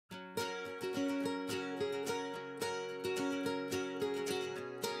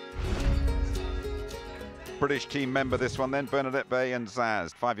British team member, this one then, Bernadette Bay and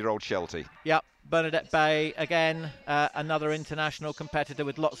Zaz, 5-year-old Sheltie. Yep, Bernadette Bay, again, another international competitor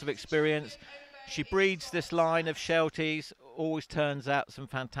with lots of experience. She breeds this line of Shelties, always turns out some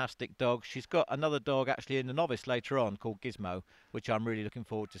fantastic dogs. She's got another dog actually in the novice later on called Gizmo, which I'm really looking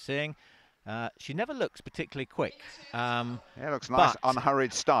forward to seeing. She never looks particularly quick. Yeah, looks nice,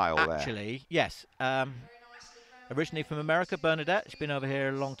 unhurried style there. Actually, yes. Originally from America, Bernadette. She's been over here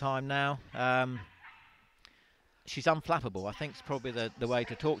a long time now. She's unflappable. I think it's probably the way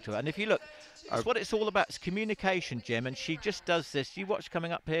to talk to her. And if you look, that's what it's all about. It's communication, Jim. And she just does this. You watch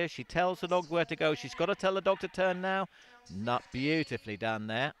coming up here. She tells the dog where to go. She's got to tell the dog to turn now. Not beautifully done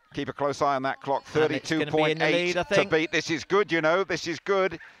there. Keep a close eye on that clock. 32.8 to beat. This is good, you know. This is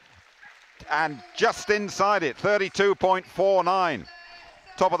good. And just inside it, 32.49.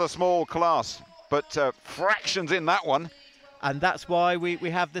 Top of the small class. But fractions in that one. And that's why we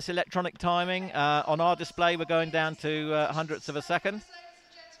have this electronic timing. On our display, we're going down to hundredths of a second.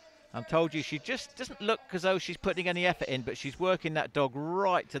 I've told you, she just doesn't look as though she's putting any effort in, but she's working that dog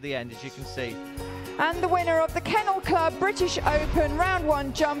right to the end, as you can see. And the winner of the Kennel Club British Open Round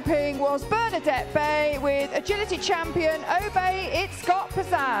 1 jumping was Bernadette Bay, with agility champion Obay, it's got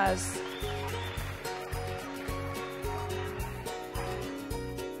Pizazz.